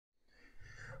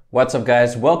What's up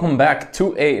guys, welcome back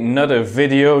to another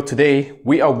video. Today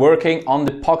we are working on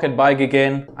the pocket bike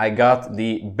again. I got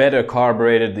the better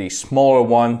carburetor, the smaller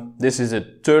one. This is a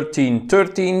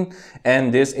 1313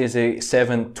 and this is a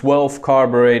 712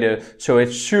 carburetor, so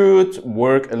it should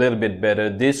work a little bit better.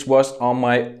 This was on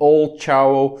my old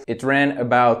ciao. It ran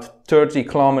about 30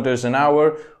 kilometers an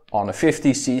hour on a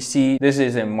 50cc. This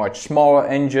is a much smaller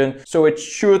engine, so it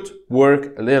should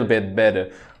work a little bit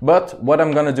better. But what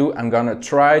I'm gonna do, I'm gonna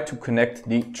try to connect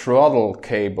the throttle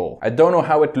cable. I don't know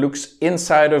how it looks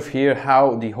inside of here,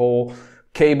 how the whole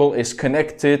cable is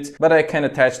connected, but I can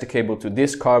attach the cable to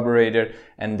this carburetor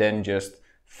and then just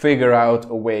figure out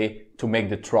a way to make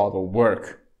the throttle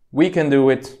work. We can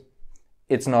do it.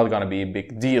 It's not gonna be a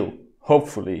big deal,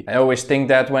 hopefully. I always think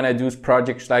that when I do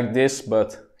projects like this,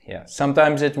 but yeah,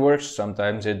 sometimes it works,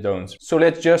 sometimes it don't. So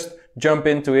let's just jump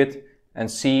into it and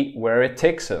see where it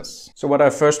takes us. So what I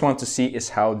first want to see is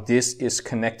how this is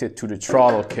connected to the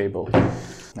throttle cable.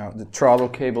 Now the throttle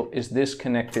cable is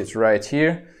disconnected right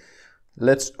here.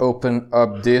 Let's open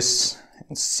up this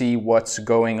and see what's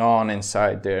going on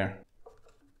inside there.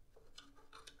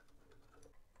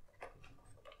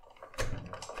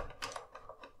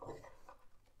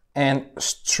 And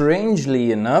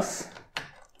strangely enough,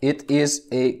 it is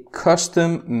a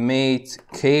custom-made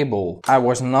cable. I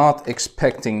was not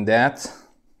expecting that.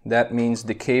 That means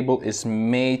the cable is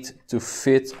made to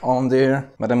fit on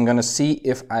there. But I'm gonna see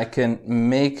if I can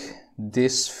make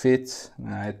this fit.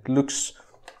 It looks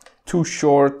too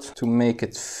short to make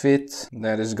it fit.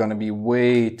 That is gonna be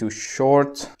way too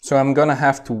short. So I'm gonna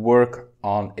have to work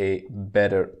on a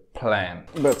better plan.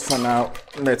 But for now,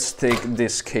 let's take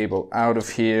this cable out of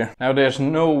here. Now there's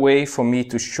no way for me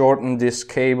to shorten this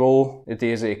cable. It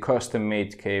is a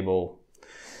custom-made cable.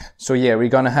 So yeah, we're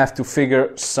gonna have to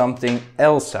figure something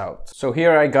else out. So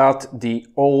here I got the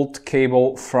old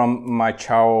cable from my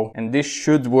ciao, and this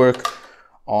should work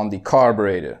on the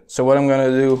carburetor. So what I'm gonna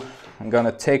do, I'm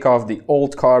gonna take off the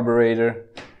old carburetor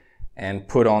and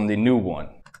put on the new one.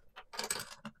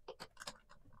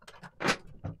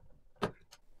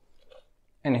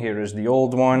 And here is the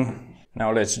old one.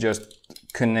 Now let's just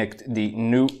connect the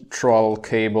new throttle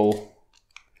cable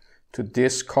to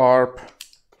this carb.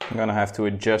 I'm gonna have to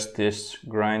adjust this,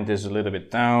 grind this a little bit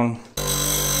down.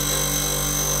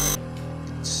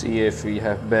 See if we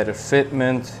have better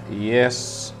fitment.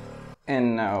 Yes.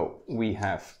 And now we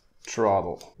have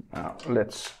throttle. Now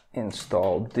let's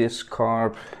install this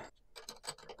carb.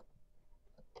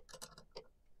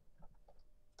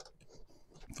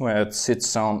 Well, it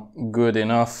sits on good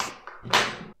enough.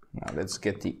 Now let's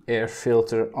get the air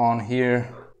filter on here.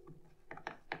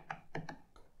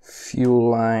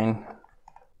 Fuel line.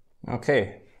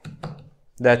 Okay,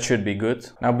 that should be good.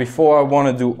 Now before I want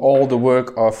to do all the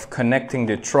work of connecting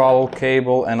the throttle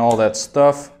cable and all that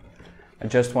stuff, I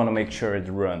just want to make sure it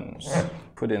runs.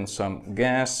 Put in some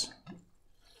gas.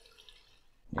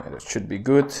 Yeah, that should be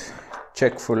good.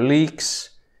 Check for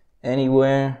leaks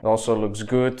anywhere. It also looks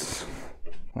good.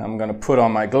 I'm gonna put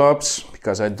on my gloves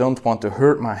because I don't want to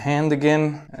hurt my hand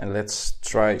again. And let's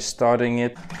try starting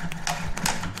it.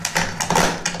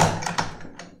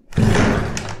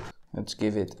 Let's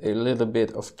give it a little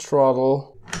bit of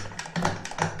throttle.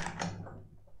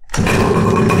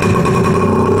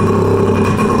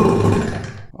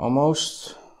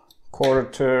 Almost.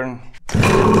 Quarter turn.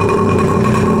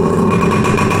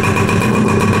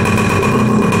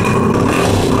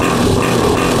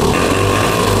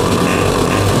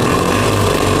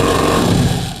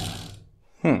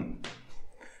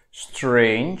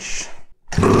 Strange.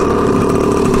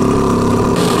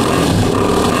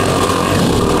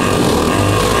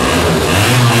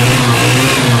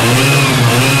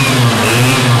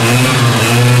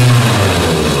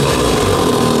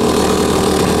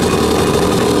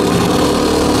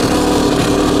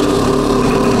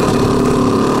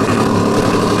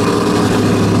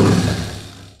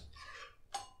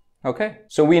 Okay,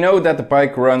 so we know that the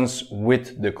bike runs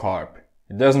with the carb.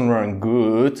 It doesn't run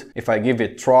good. If I give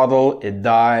it throttle, it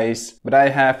dies. But I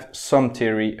have some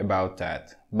theory about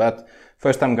that. But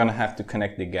first I'm gonna have to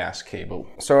connect the gas cable.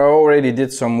 So I already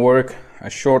did some work. I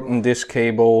shortened this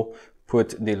cable,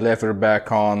 put the lever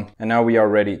back on, and now we are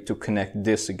ready to connect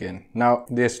this again. Now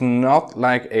there's not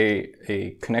like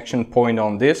a connection point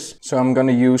on this, so I'm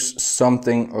gonna use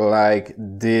something like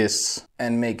this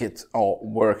and make it all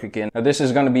work again. Now this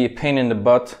is gonna be a pain in the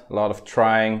butt, a lot of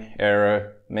trying,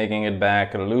 error, making it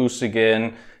back loose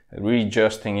again,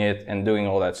 readjusting it and doing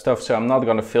all that stuff. So I'm not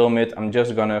gonna film it, I'm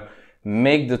just gonna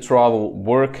make the throttle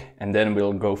work and then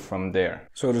we'll go from there.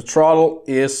 So the throttle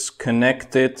is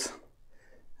connected,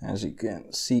 as you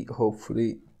can see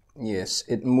hopefully Yes,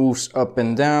 it moves up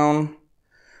and down.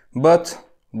 But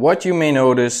what you may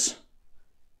notice,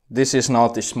 this is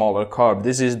not the smaller carb.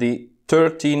 This is the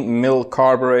 13mm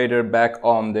carburetor back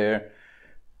on there.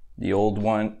 The old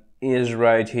one is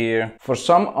right here. For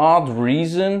some odd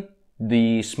reason,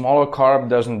 the smaller carb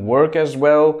doesn't work as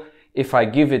well. If I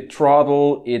give it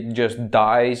throttle, it just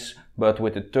dies. But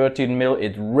with the 13mm,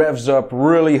 it revs up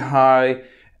really high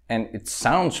and it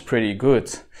sounds pretty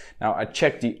good. Now I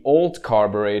checked the old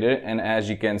carburetor and as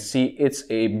you can see, it's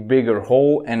a bigger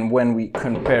hole. And when we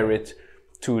compare it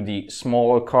to the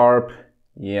smaller carb,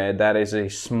 yeah, that is a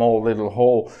small little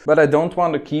hole. But I don't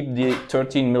want to keep the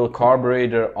 13mm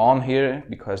carburetor on here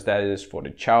because that is for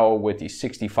the ciao with the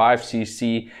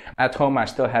 65cc. At home I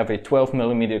still have a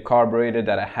 12mm carburetor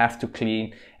that I have to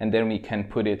clean and then we can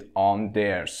put it on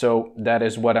there. So that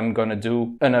is what I'm gonna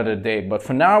do another day. But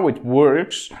for now it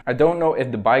works. I don't know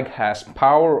if the bike has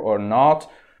power or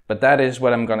not, but that is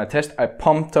what I'm gonna test. I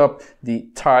pumped up the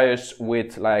tires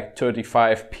with like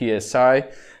 35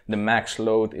 psi. The max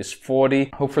load is 40.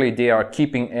 Hopefully they are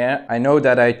keeping air. I know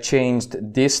that I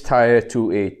changed this tire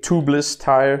to a tubeless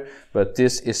tire, but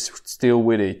this is still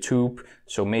with a tube.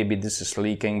 So maybe this is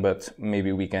leaking, but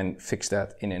maybe we can fix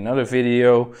that in another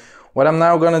video. What I'm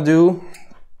now gonna do,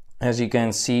 as you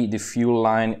can see, the fuel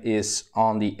line is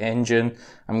on the engine.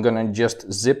 I'm gonna just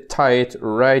zip tie it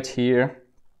right here,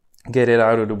 get it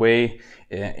out of the way,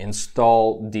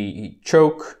 install the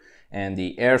choke and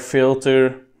the air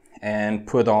filter, and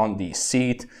put on the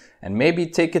seat and maybe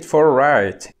take it for a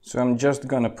ride. So I'm just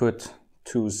gonna put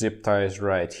 2 zip ties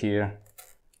right here.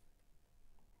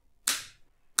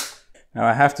 Now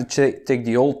I have to take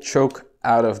the old choke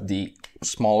out of the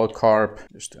smaller carb.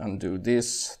 Just undo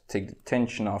this, take the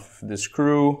tension off the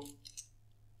screw,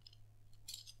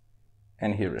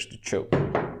 and here is the choke.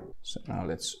 So now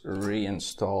let's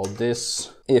reinstall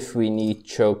this. If we need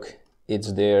choke,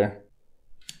 it's there.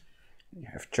 You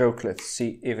have choke, let's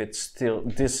see if it's still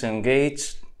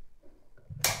disengaged.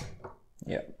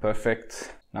 Yeah,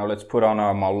 perfect. Now let's put on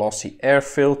our Malossi air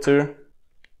filter.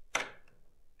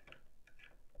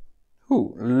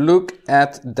 Ooh, look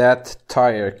at that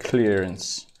tire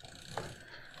clearance.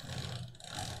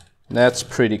 That's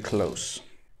pretty close.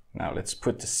 Now let's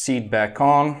put the seat back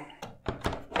on.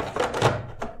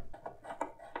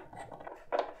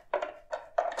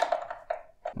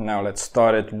 Now let's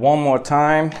start it one more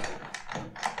time.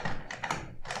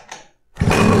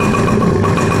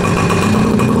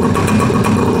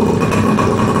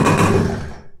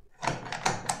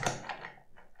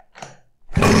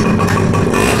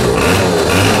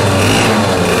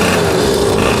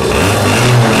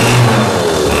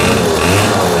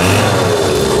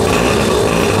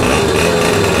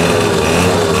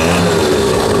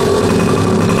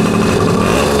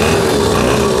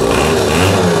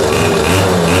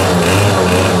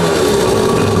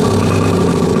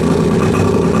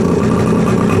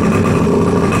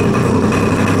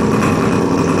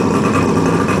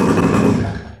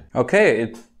 Okay,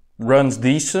 it runs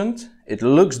decent, it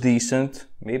looks decent,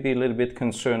 maybe a little bit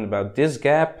concerned about this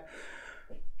gap,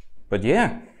 but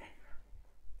yeah,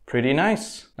 pretty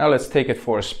nice. Now let's take it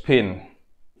for a spin.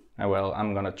 Well,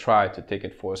 I'm gonna try to take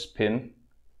it for a spin,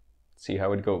 see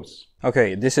how it goes.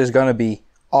 Okay, this is gonna be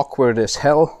awkward as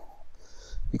hell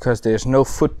because there's no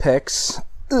foot pegs.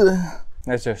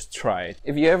 Let's just try it.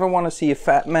 If you ever want to see a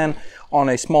fat man on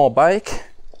a small bike,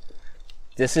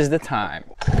 this is the time.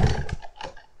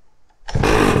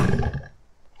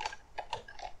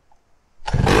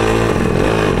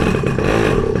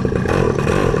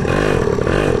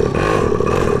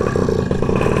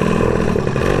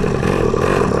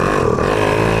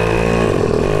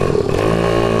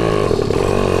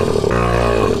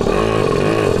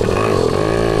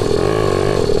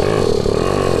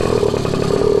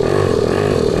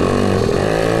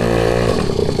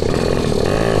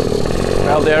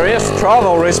 Well, there is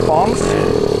throttle response.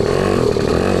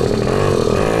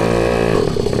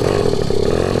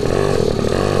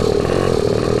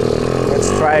 Let's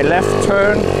try left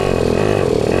turn.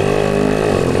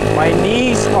 My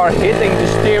knees are hitting the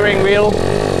steering wheel,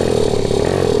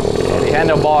 or the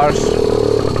handlebars.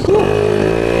 Woo.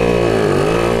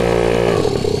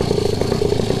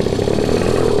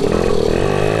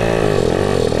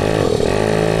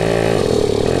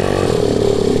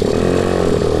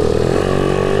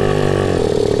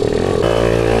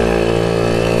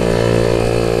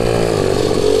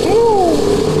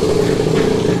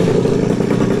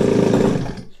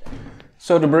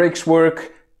 So the brakes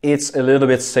work, it's a little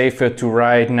bit safer to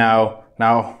ride now.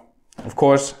 Now, of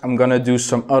course, I'm gonna do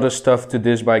some other stuff to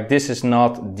this bike. This is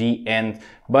not the end,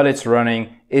 but it's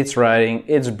running, it's riding,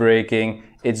 it's braking,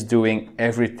 it's doing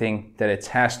everything that it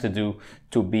has to do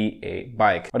to be a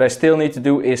bike. What I still need to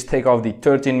do is take off the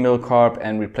 13mm carb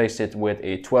and replace it with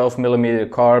a 12mm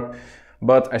carb,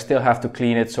 but I still have to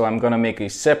clean it, so I'm gonna make a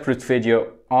separate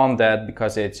video on that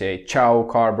because it's a ciao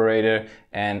carburetor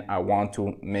and I want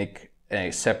to make a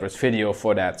separate video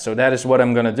for that. So that is what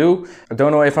I'm gonna do. I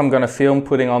don't know if I'm gonna film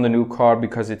putting on the new carb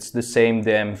because it's the same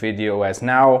damn video as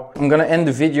now. I'm gonna end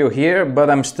the video here, but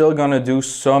I'm still gonna do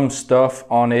some stuff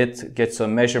on it, get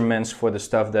some measurements for the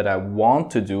stuff that I want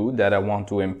to do, that I want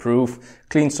to improve,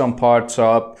 clean some parts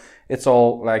up. It's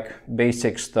all like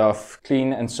basic stuff.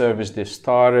 Clean and service this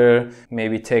starter,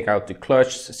 maybe take out the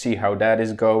clutch, see how that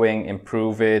is going,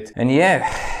 improve it. And yeah,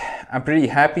 I'm pretty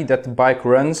happy that the bike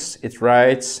runs, it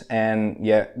rides, and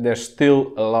yeah, there's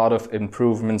still a lot of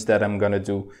improvements that I'm gonna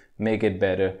do. Make it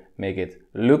better, make it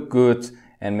look good,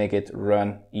 and make it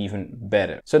run even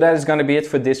better. So that is gonna be it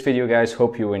for this video, guys.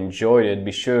 Hope you enjoyed it.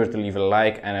 Be sure to leave a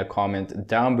like and a comment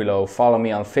down below. Follow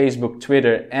me on Facebook,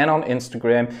 Twitter, and on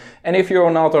Instagram. And if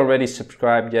you're not already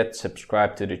subscribed yet,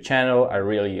 subscribe to the channel. I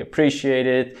really appreciate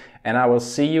it. And I will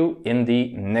see you in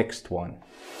the next one.